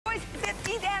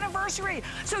anniversary.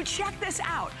 So check this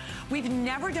out. We've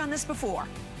never done this before.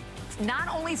 Not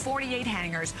only 48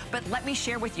 hangers, but let me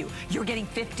share with you, you're getting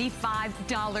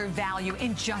 $55 value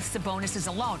in just the bonuses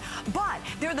alone. But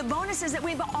they're the bonuses that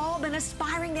we've all been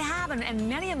aspiring to have, and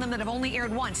many of them that have only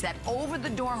aired once. That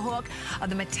over-the-door hook,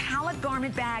 the metallic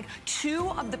garment bag,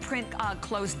 2 of the print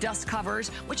clothes dust covers,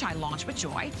 which I launched with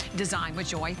joy, designed with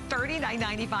joy,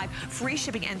 $39.95, free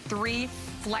shipping, and 3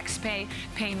 flex pay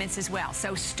payments as well.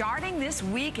 So starting this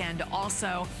weekend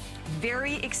also,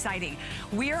 very exciting.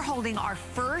 We are holding our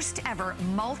first ever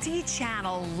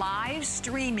multi-channel live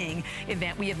streaming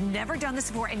event. We have never done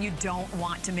this before, and you don't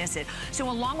want to miss it. So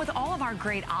along with all of our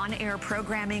great on-air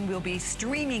programming, we'll be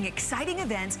streaming exciting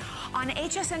events on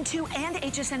HSN2 and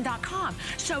HSN.com.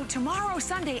 So tomorrow,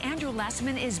 Sunday, Andrew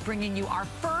Lessman is bringing you our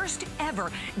first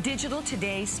ever Digital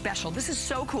Today special. This is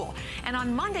so cool. And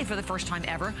on Monday, for the first time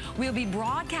ever, we'll be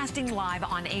broadcasting live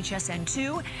on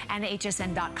HSN2 and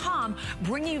HSN.com,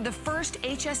 bringing you the first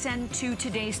HSN2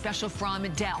 Today special from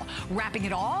Dell. Wrapping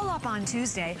it all up on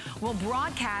Tuesday, we'll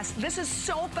broadcast, this is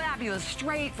so fabulous,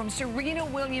 straight from Serena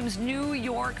Williams' New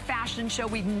York fashion show.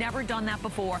 We've never done that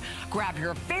before. Grab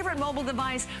your favorite mobile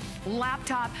device,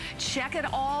 laptop, check it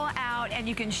all out, and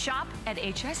you can shop at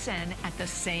HSN at the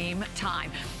same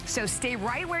time. So stay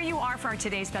right where you are for our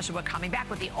Today special. We're coming back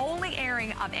with the only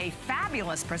airing of a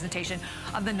fabulous presentation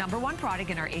of the #1 product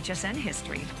in our HSN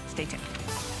history. Stay tuned.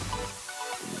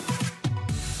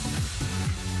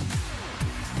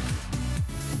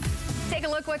 Take a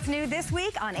look what's new this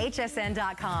week on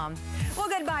HSN.com. Well,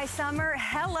 goodbye summer,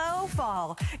 hello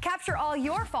fall. Capture all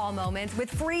your fall moments with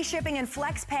free shipping and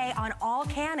flex pay on all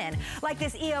Canon, like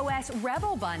this EOS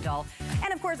Rebel bundle.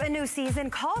 And of course, a new season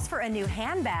calls for a new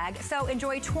handbag, so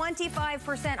enjoy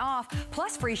 25% off,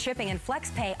 plus free shipping and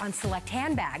flex pay on select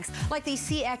handbags, like the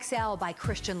CXL by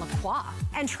Christian Lacroix.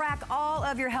 And track all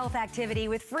of your health activity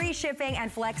with free shipping and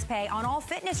flex pay on all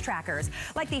fitness trackers,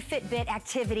 like the Fitbit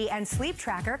Activity and Sleep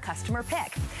Tracker Customer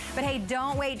Pick. But hey,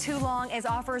 don't wait too long, as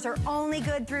offers are only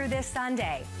good through this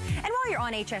Sunday. And while you're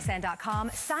on HSN.com,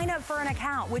 sign up for an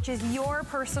account, which is your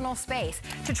personal space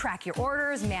to track your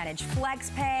orders, manage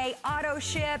flex pay, auto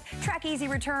ship, track easy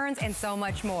returns, and so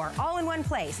much more, all in one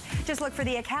place. Just look for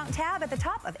the account tab at the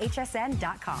top of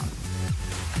HSN.com.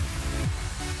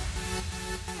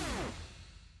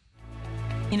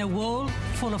 In a world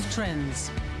full of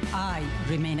trends, I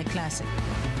remain a classic.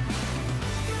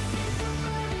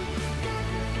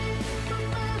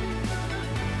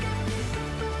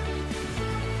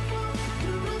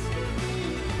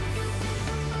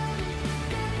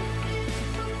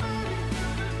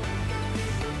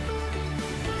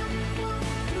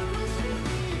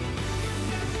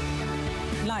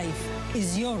 Life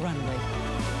is your runway.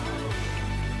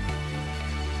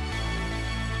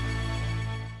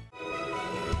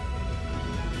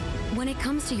 When it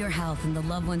comes to your health and the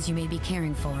loved ones you may be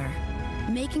caring for,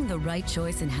 making the right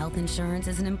choice in health insurance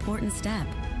is an important step.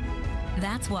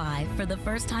 That's why, for the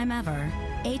first time ever,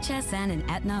 HSN and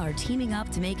Aetna are teaming up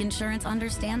to make insurance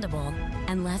understandable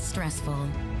and less stressful.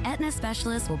 Aetna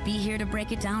specialists will be here to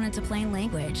break it down into plain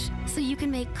language so you can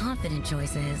make confident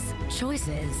choices.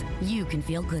 Choices you can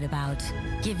feel good about.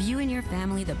 Give you and your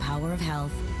family the power of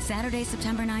health. Saturday,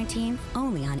 September 19th,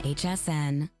 only on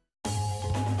HSN.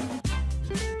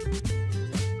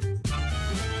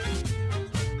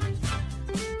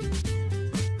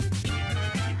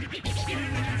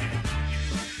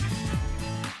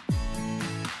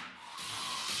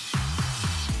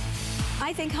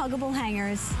 I think Huggable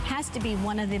Hangers has to be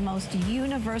one of the most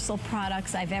universal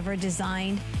products I've ever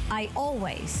designed. I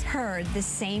always heard the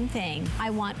same thing. I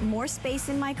want more space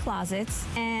in my closets,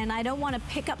 and I don't want to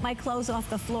pick up my clothes off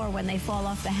the floor when they fall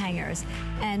off the hangers.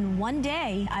 And one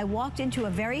day, I walked into a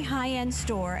very high-end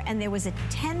store, and there was a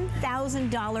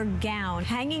 $10,000 gown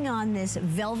hanging on this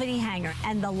velvety hanger,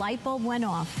 and the light bulb went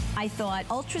off. I thought,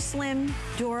 ultra slim,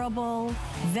 durable,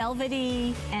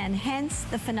 velvety, and hence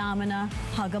the phenomena,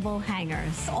 Huggable Hangers.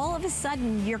 All of a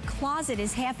sudden, your closet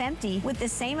is half empty with the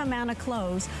same amount of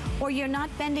clothes, or you're not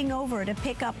bending over to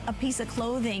pick up a piece of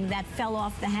clothing that fell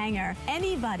off the hanger.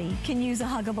 Anybody can use a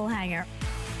Huggable hanger.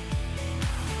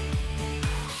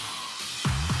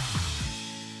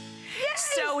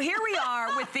 So here we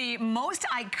are with the most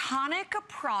iconic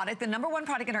product, the #1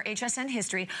 product in our HSN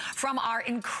history, from our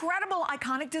incredible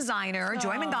iconic designer,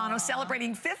 Joy Mangano,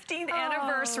 celebrating 15th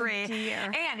anniversary.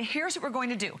 Dear. And here's what we're going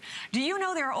to do. Do you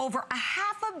know there are over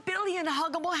 500 million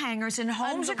Huggable hangers in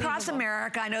homes across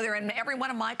America? I know they're in every one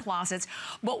of my closets.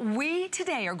 But we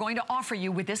today are going to offer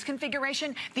you, with this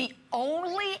configuration, the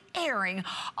only airing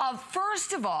of,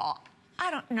 first of all, I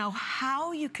don't know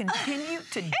how you continue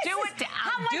to do it, to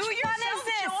outdo yourself,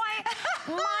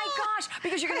 Joy. My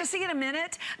because you're gonna see in a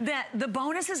minute that the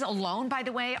bonuses alone, by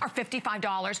the way, are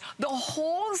 $55. The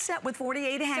whole set with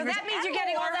 48 hangers. So that means you're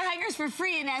getting all the hangers for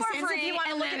free in essence, if you want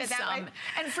to look at it that way.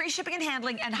 And free shipping and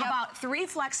handling, and how about 3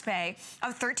 flex pay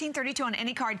of $13.32 on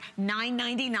any card,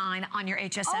 $9.99 on your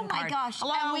HSN card. Oh my gosh.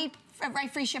 Hello? And we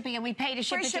free shipping, and we pay to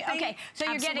ship Free it. shipping, Okay, so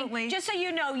you're getting, just so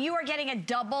you know, you are getting a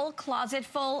double closet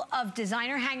full of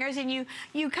designer hangers, and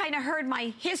you kind of heard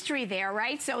my history there,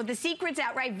 right? So the secret's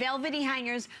out, right? Velvety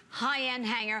hangers, high-end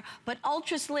hanger, but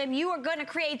ultra slim. You are going to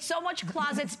create so much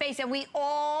closet space, and we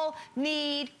all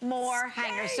need more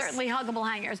hangers. Certainly Huggable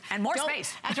hangers. And more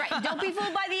space. That's right. Don't be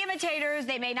fooled by the imitators.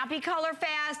 They may not be color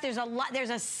fast. There's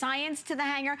a science to the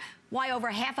hanger. Why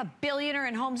over 500 million are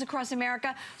in homes across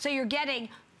America? So you're getting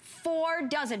 4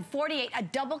 dozen, 48, a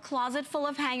double closet full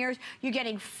of hangers. You're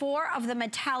getting 4 of the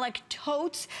metallic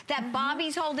totes that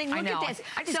Bobby's holding. Look at this.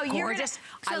 So gorgeous.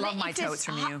 I love my totes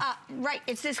from you. Right,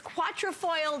 it's this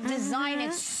quatrefoil design.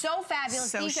 It's so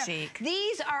fabulous. So chic.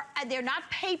 These are, they're not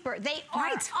paper. They are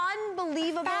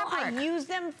unbelievable. Fabric. I use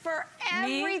them for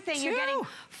everything. Me You're getting too.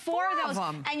 4 of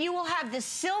those. And you will have the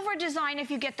silver design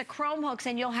if you get the chrome hooks,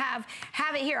 and you'll have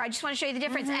it here. I just want to show you the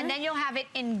difference. And then you'll have it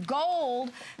in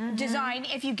gold design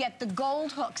if you get the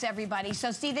gold hooks, everybody.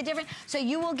 So see the difference? So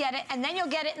you will get it, and then you'll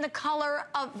get it in the color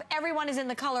of, everyone is in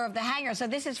the color of the hanger. So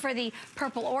this is for the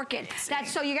purple orchid.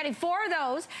 So you're getting 4 of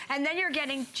those, and then you're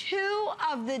getting 2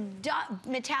 of the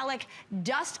metallic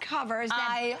dust covers.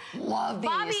 I love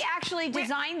these. Bobby actually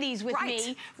designed these with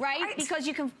me, right? Because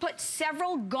you can put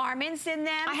several garments in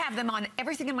them. I have them on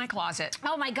everything in my closet.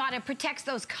 Oh my God, it protects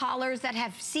those collars that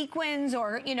have sequins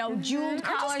or, you know, jeweled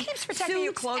collars. It just keeps protecting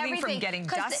your clothing from getting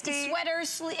dusty. The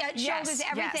sweaters, shoulders,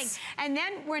 everything. And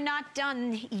then we're not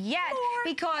done yet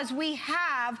because we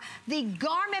have the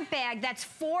garment bag that's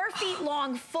 4 feet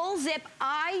long, full zip.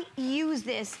 I use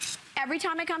this every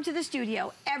time I come to the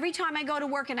studio, every time I go to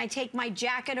work and I take my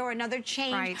jacket or another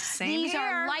change. Right, same These here.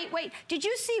 are lightweight. Did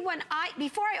you see when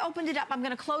before I opened it up, I'm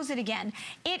gonna close it again.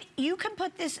 You can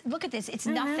put this, look at this, it's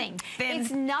nothing. Thin.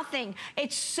 It's nothing.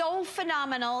 It's so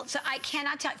phenomenal. So I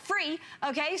cannot tell, free,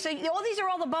 okay? So all these are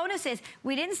all the bonuses.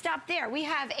 We didn't stop there. We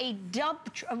have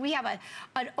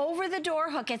an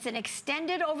over-the-door hook. It's an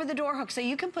extended over-the-door hook. So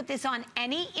you can put this on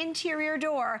any interior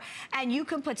door, and you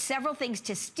can put several things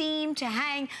to steam, to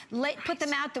hang, put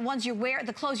them out, the ones you wear,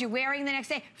 the clothes you're wearing the next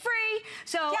day, free.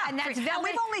 So, and that's velvet. And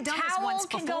we've only done this once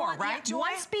before, right, Joy?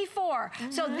 Once before.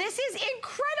 So this is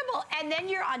incredible. And then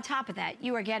you're on top of that,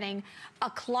 you are getting a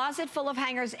closet full of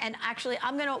hangers. And actually,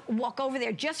 I'm gonna walk over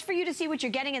there just for you to see what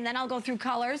you're getting, and then I'll go through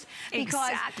colors.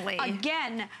 Because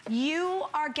again, you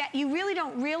really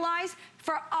don't realize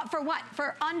for what?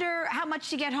 For under how much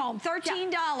to get home?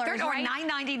 $13, or right?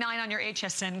 $9.99 on your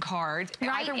HSN card.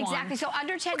 Right, exactly. So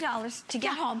under $10 to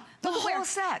get home. The whole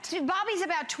set. Bobby's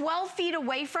about 12 feet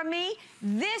away from me.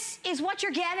 This is what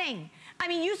you're getting. I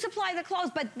mean, you supply the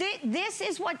clothes, but this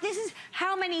is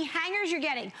how many hangers you're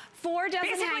getting. 4 dozen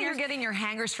hangers. Basically, you're getting your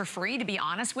hangers for free, to be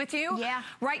honest with you. Yeah.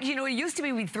 Right? You know, it used to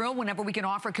be we'd throw whenever we can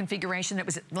offer a configuration that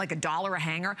was like $1 a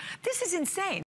hanger. This is insane.